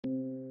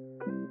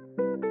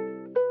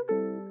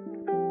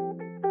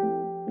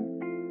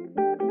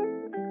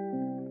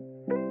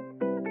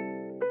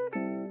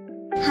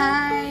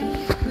Hi,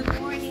 good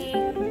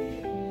morning.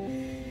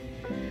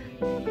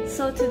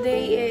 So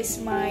today is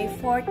my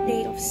 4th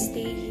day of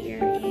stay here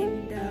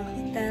in the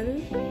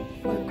hotel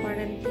for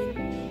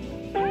quarantine.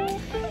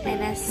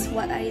 And as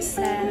what I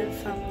said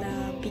from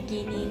the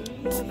beginning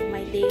of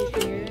my day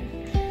here,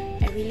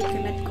 I really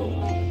cannot go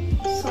out.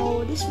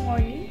 So this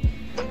morning,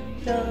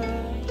 the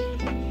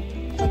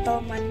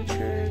hotel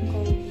manager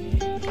called me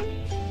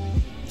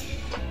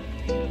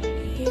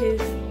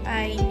if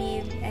I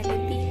need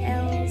anything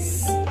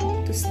else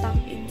to stock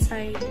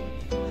inside.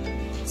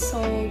 So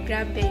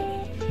grabe.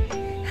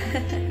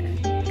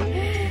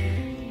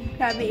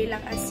 Grabe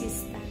ilang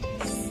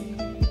assistance.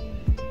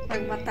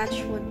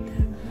 Mag-matouch wood.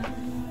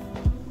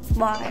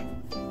 But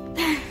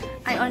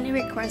I only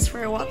request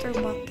for a water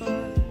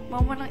bottle.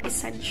 Mama ng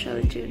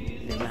essential dun,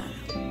 diba?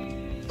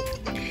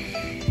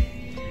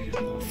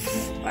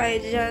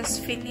 I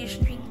just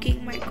finished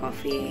drinking my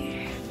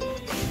coffee.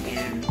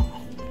 Yeah.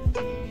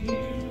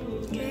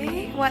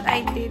 Okay, what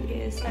I did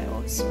is I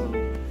also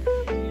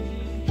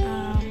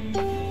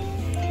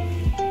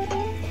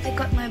I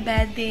got my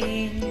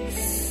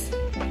beddings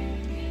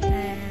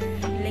and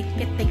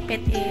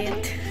lickpit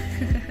it.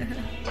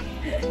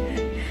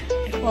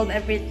 I fold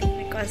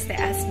everything because they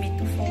asked me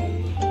to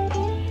fold.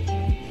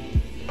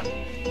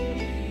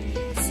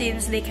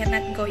 Since they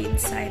cannot go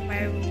inside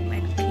my room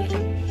and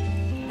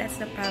clean, that's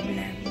the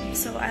problem.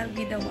 So I'll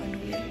be the one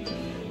who will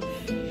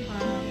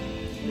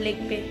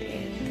lickpit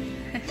it,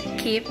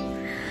 keep,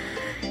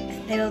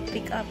 and they'll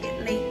pick up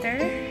it later.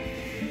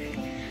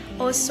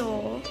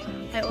 Also,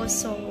 I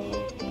also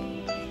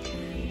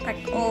pack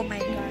all my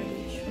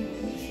garbage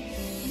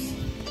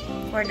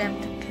for them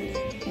to clean.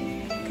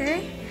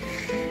 Okay?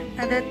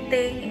 Another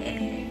thing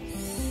is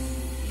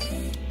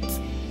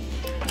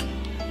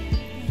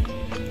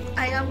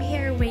I am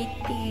here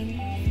waiting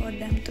for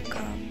them to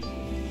come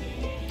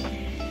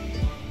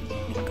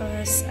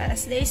because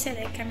as they said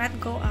I cannot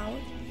go out,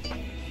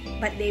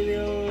 but they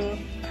will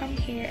come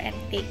here and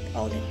take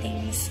all the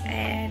things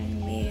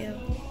and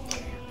will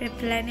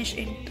replenish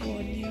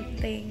into new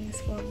things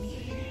for me.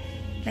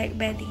 Like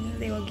bedding,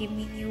 they will give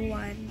me new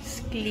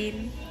ones,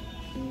 clean,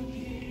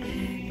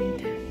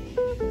 and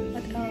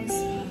what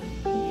else?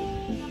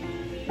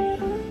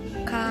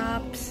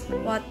 Cups,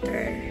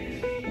 water.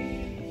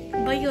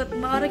 Bayot,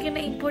 maarag yun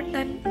na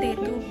importante,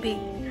 tubig.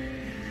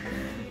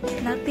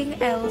 Nothing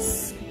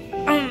else.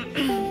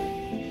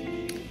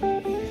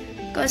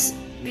 Because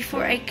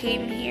before I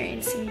came here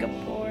in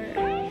Singapore,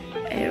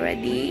 I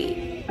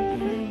already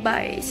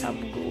buy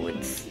some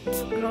goods,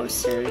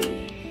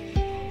 grocery,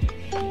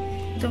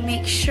 to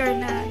make sure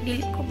na dili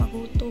ko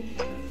magutom.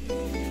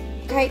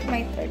 Kahit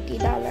may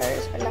 $30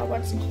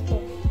 allowance ko.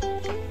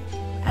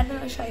 Ano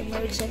na siya,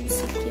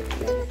 emergency kit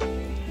lang.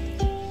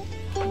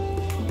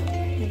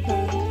 Diba?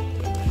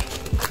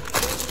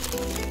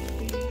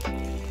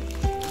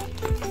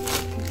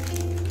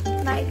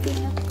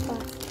 Naitinat pa.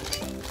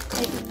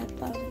 Naitinat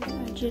pa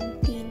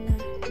Argentina.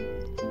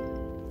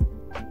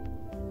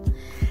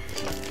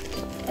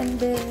 And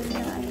then,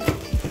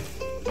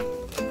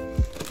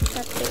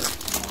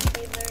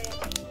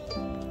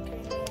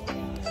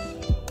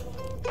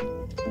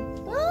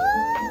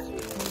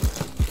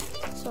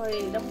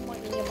 sorry, lang mo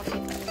ninyo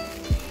makita.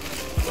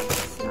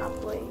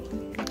 Snapoy.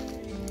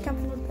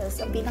 Kamutas,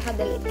 ang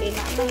pinakadalit kayo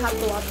na may hot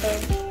water.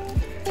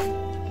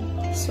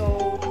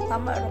 So,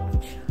 tama rin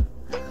siya.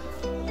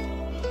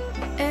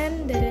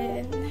 And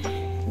then,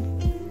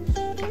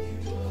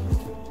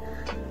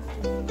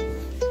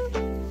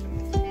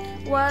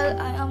 while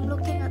I am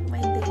looking at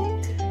my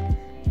date,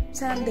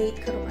 saan date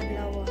karong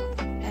adlaw,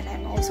 and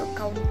I'm also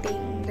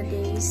counting the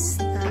days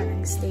na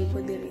nag-stay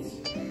ko diri.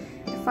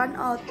 I found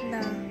out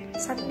na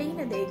Sunday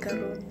na day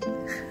karon.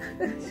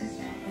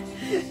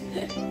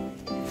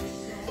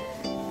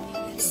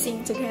 Let's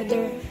sing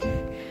together.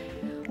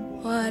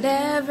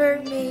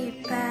 Whatever may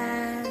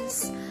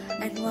pass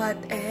and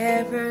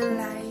whatever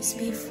lies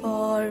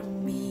before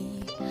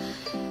me,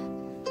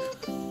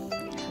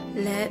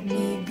 let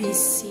me be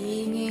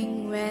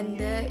singing when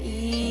the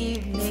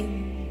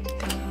evening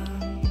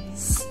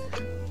comes.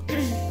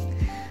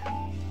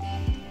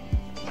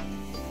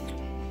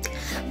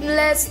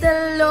 Bless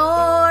the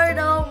Lord,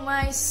 oh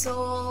my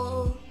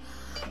soul,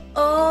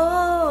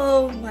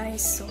 oh my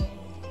soul,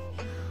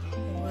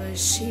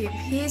 worship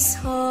His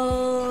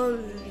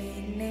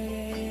holy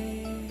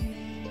name.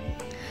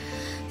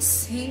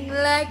 Sing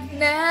like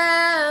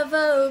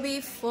never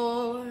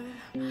before,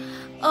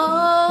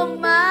 oh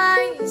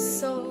my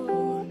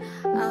soul,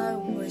 I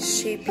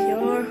worship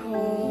Your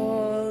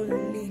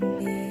holy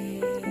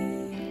name.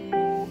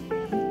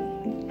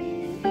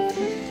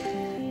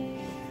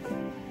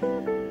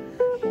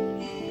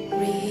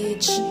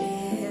 Rich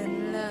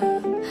in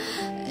love,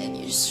 and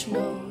You're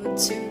slow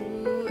to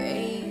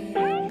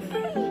anger.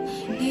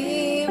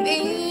 Name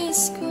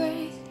is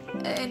great,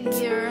 and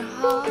Your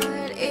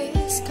heart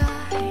is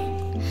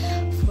kind.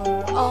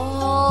 For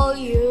all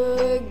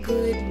Your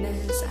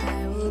goodness,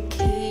 I will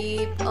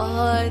keep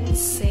on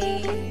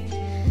saying.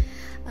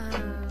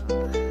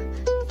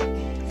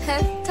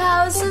 10,000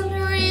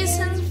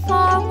 reasons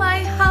for my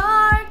heart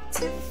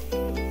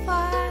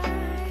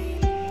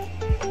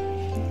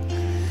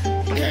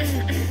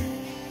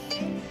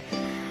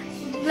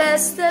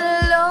Bless the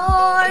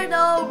Lord,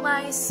 oh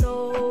my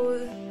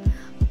soul,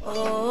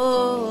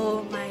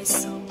 oh my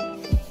soul.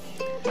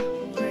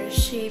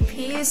 Worship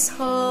His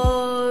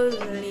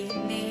holy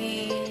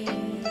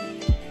name.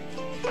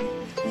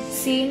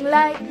 Sing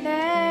like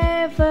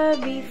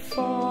never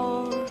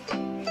before,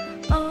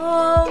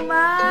 oh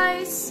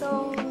my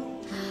soul.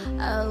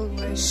 I'll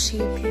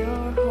worship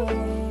Your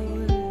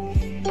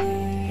holy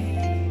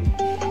name.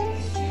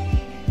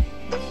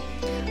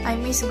 I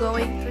miss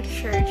going to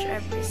church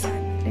every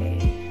Sunday.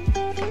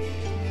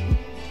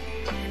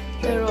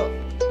 Pero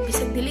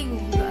bisag dili ko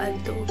gaan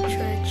to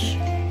church.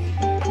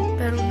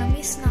 Pero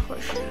na-miss na ko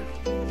siya.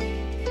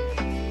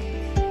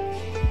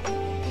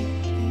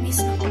 Na-miss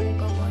na ko kung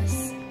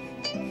gawas.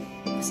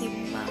 Kasi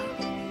ba?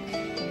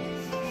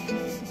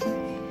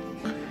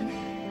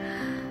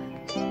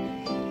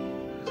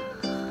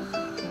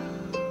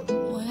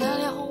 Wala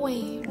na akong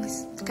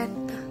waves.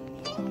 Kanta.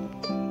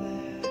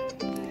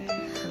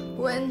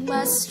 When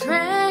my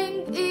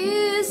strength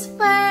is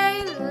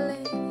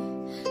failing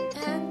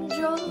and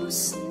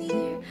draws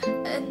near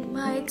and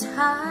my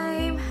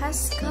time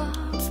has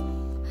come,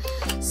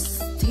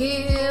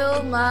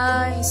 still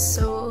my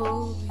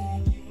soul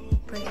will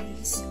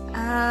praise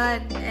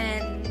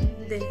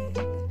unending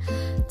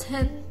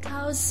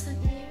 10,000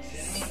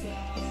 years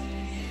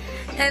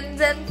and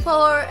then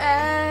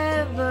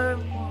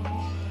forevermore.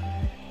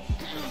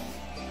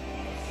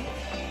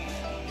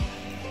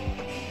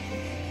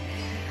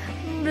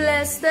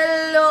 Bless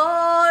the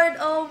Lord,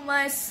 oh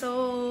my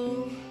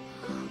soul,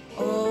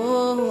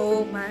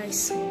 oh my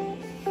soul.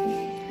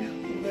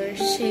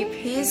 Worship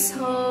His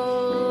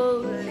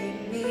holy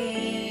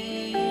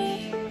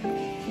name.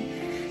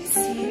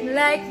 Sing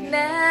like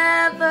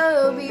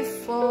never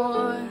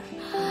before,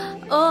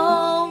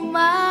 oh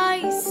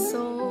my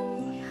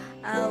soul.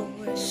 I'll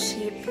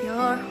worship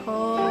Your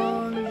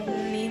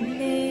holy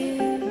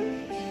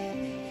name.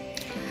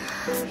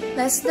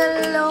 Bless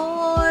the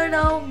Lord,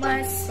 oh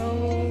my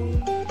soul,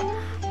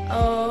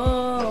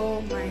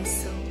 oh my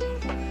soul.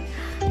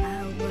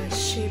 I'll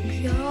worship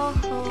Your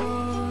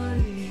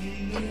holy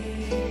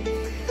name.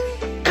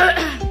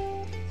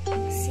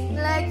 Sing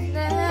like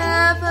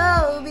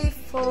never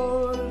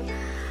before,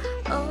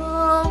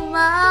 oh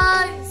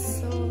my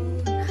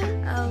soul.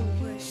 I'll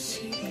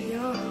worship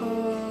Your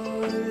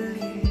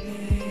holy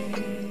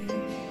name.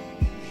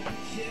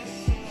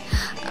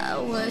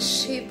 I'll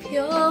worship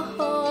Your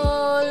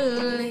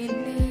holy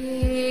name.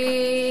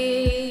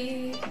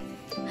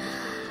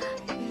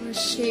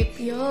 Worship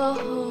Your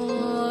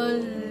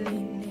holy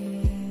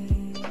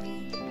name.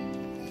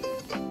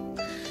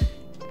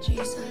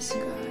 Jesus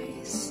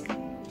Christ.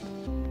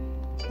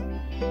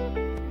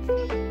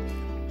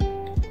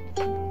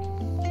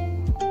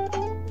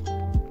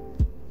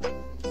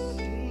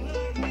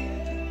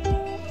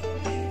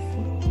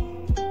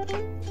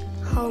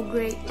 How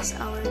great is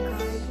our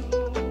God.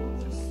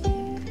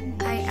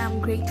 I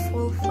am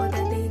grateful for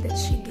the day that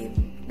He gave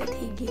me.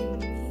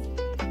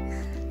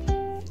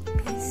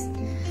 Peace.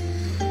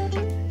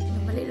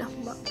 Namali lang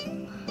ba?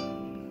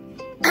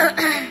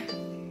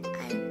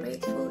 I'm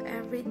grateful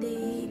every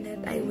day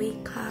that I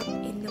wake up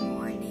in the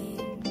morning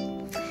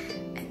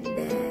and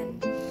then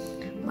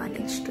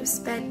manage to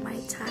spend my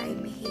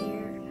time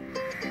here.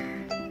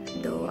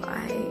 Though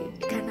I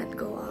cannot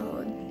go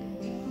out,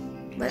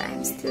 but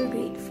I'm still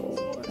grateful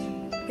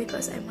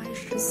because I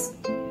managed to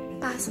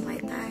pass my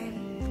time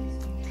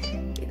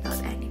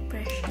without any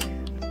pressure.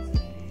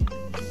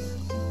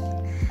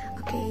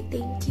 Okay,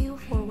 thank you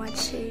for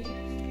watching.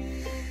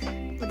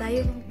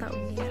 Padayon ng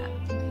taon niya.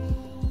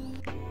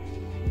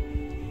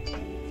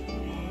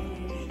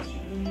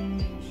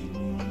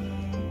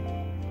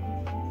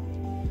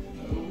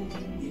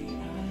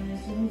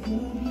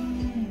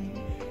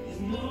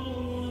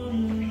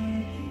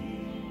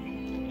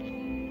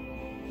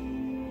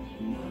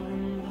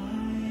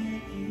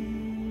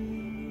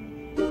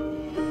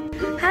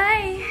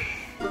 Hi!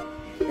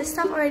 The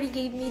staff already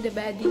gave me the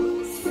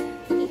beddings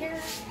here.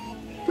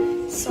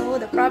 So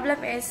the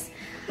problem is,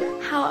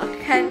 how am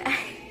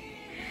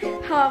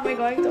I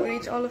going to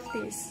arrange all of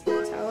this? So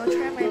I will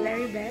try my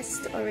very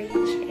best to arrange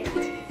it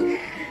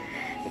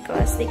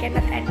because they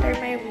cannot enter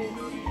my room,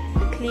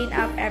 clean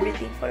up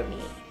everything for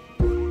me.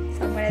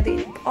 So I'm gonna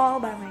do it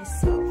all by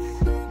myself.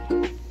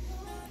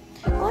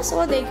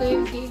 Also, they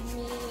gave me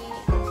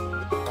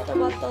water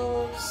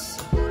bottles,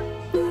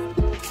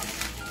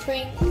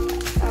 drink,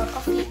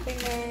 coffee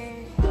creamer,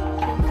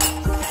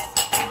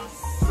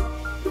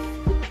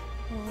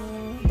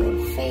 the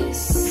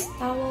face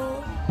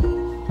towel,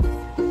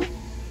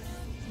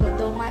 the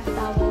domat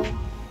towel,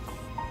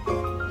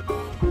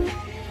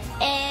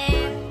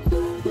 and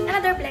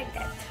another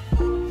blanket,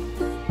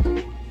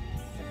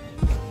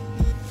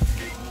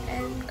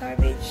 and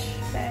garbage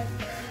bag.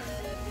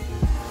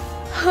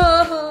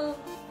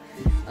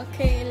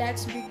 Okay,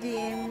 let's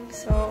begin.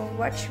 So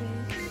watch me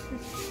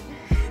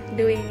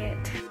doing it.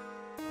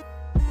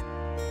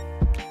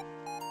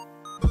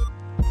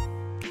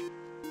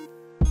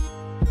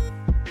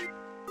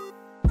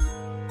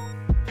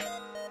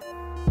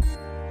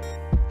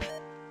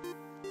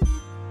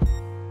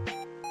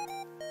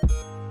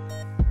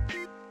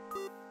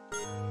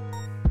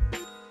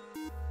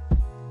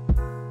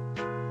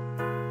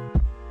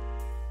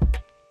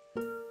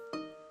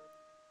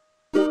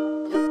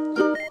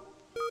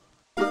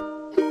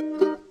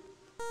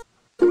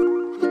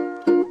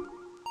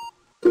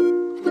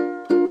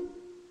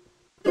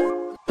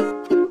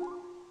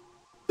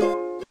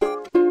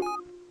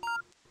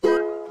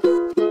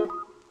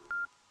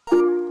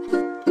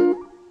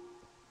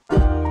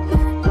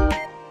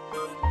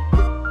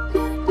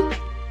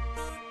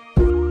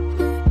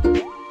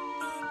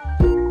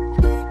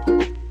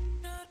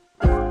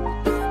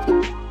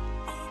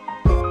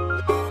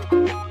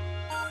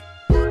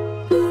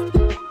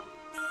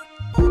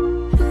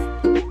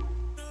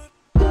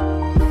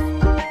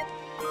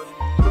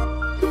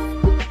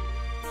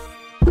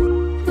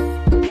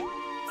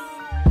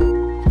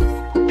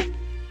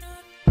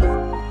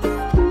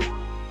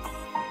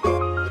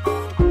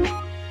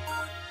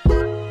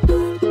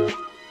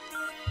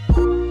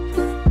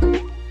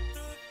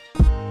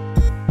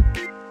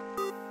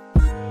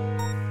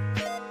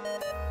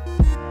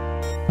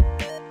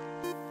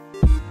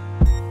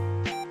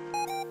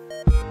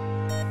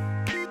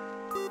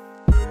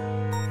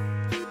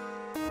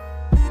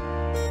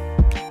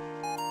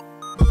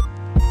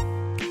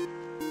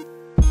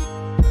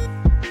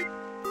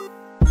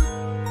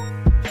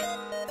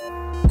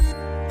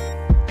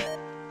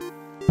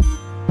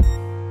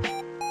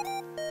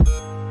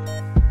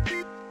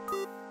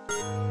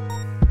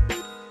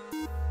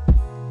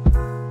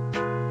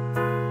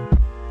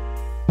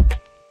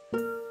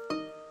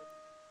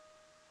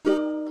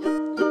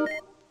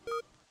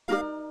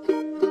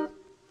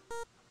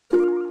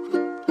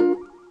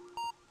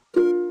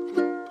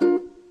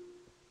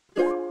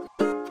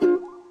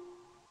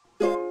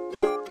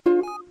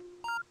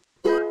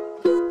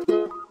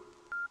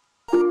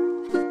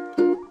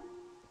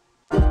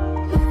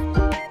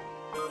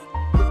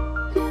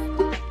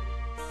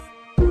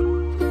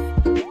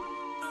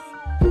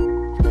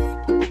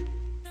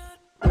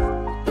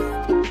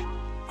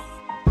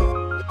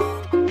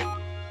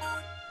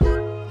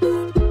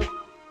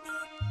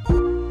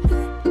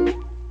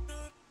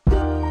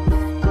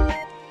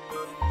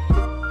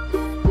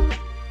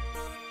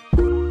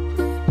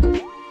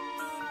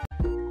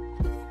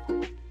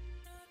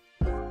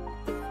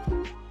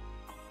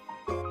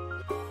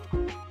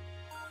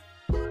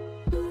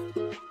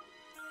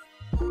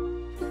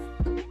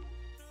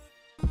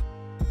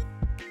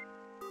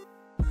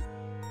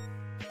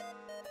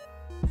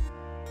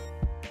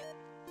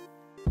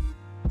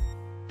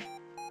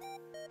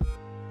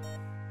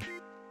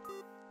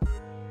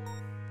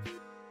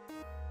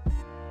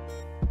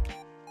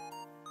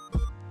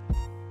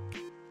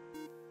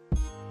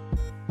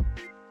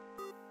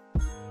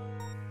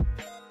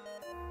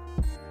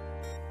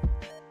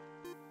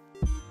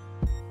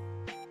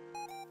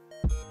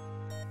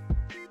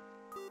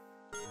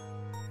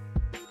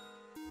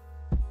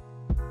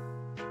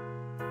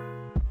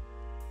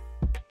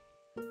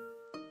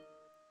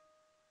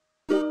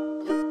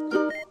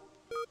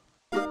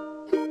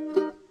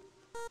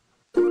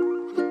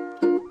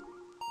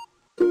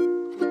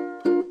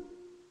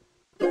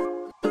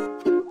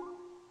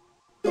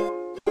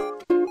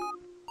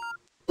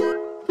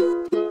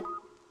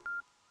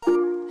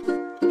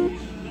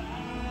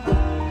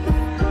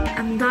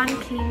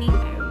 cleaning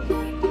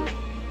my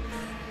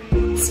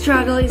room.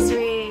 Struggle is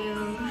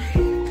real.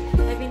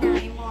 Labi na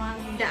mo ang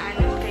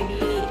daanan kay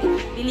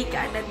dili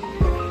ka na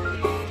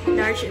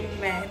large in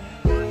bed.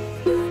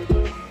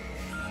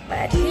 But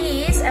at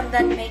least I'm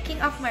done making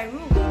up my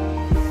room.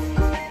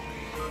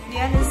 Do you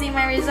want to see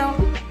my result?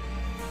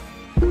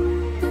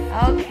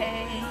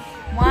 Okay.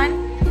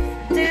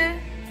 1, 2,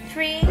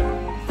 3.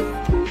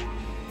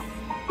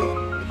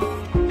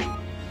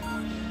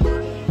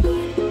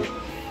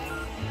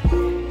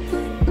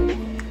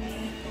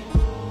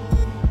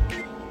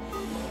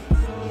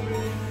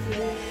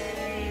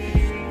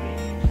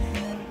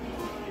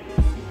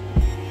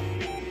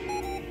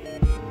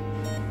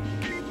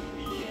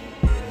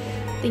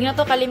 Tingnan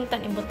to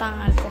kalimtan ibutang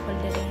alcohol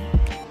dali.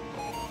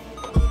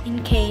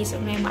 In case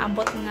may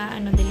maabot nga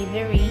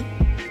delivery.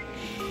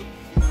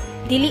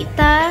 Dili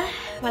ta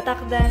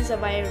matakdan sa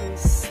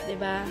virus, 'di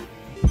ba?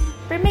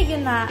 Pero may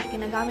yun na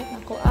ginagamit na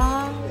ko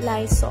ang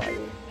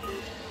Lysol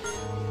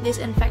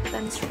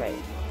disinfectant spray.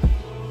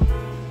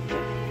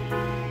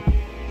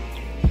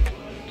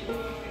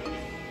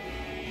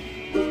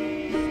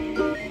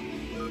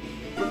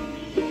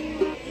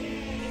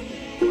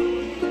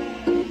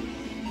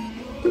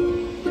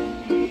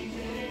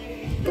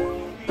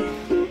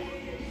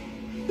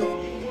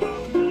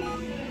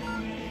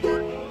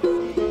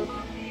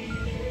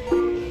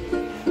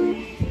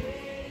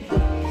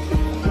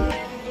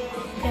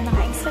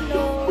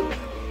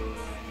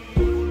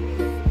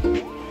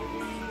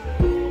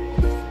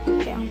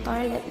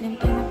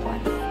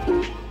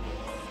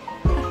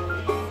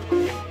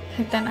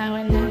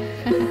 Tanawan na.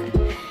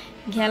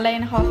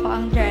 Gihalay na ko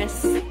ang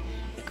dress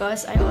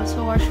because I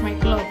also wash my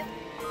clothes.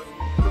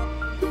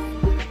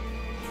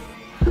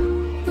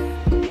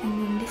 And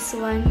then this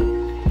one,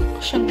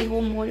 siyang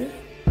gihumol.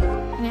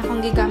 Ano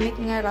akong gigamit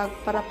nga rag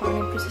para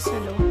pang-limpyo sa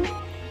salo.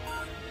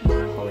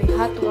 Ako with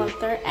hot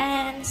water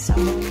and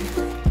sabon.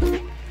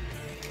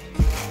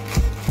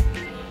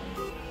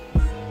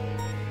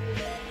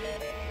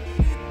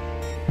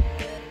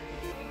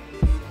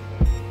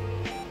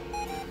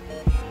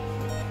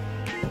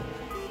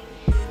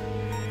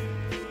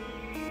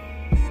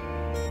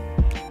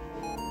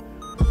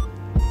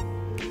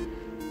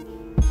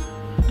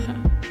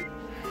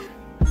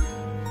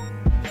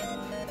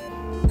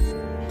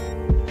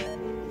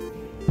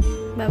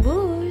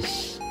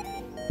 Babush!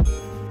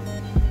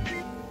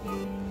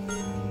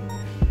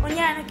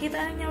 Unya, nakita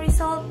na niya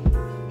result.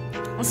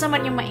 Unsa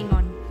man yung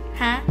maingon?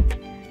 Ha?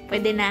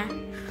 Pwede na?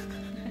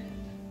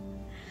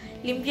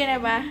 Limpyo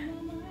na ba?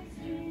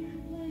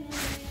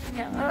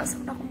 Yan, oras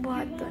na akong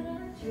buhaton.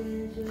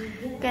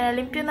 Kaya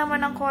limpyo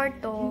naman ang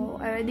kwarto.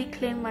 I already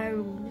cleaned my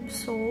room.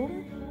 So,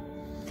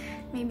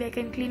 maybe I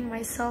can clean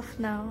myself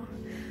now.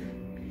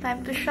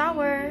 Time to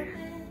shower.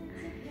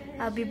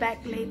 I'll be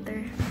back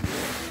later.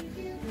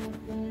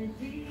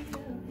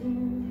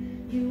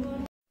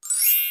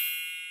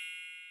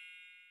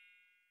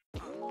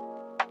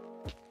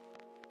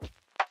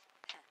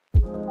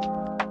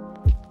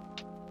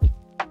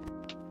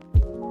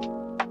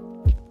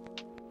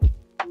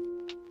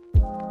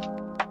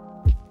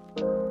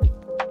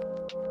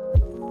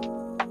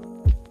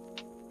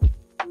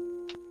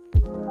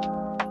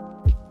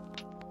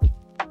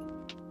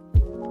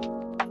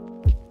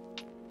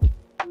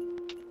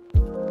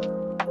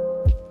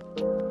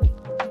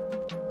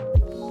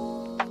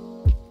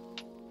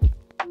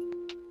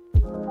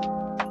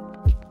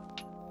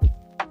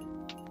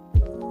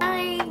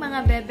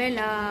 Mga bebe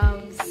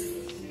loves.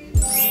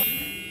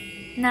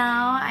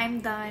 Now, I'm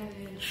done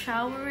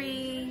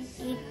showering,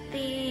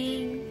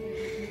 eating,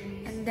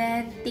 and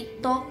then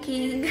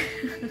TikToking.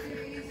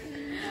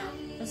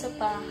 Ano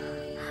pa?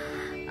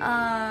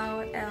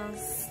 What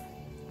else?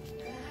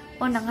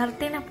 Oh,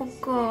 nangarte na po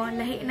ko.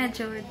 Lahi na,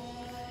 Jod.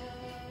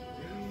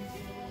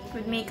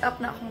 With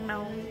makeup na akong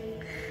now.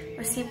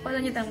 Mas simple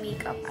lang yun ang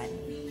makeup.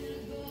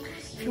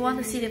 If you want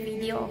to see the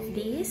video of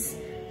this,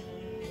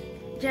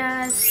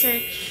 just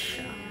search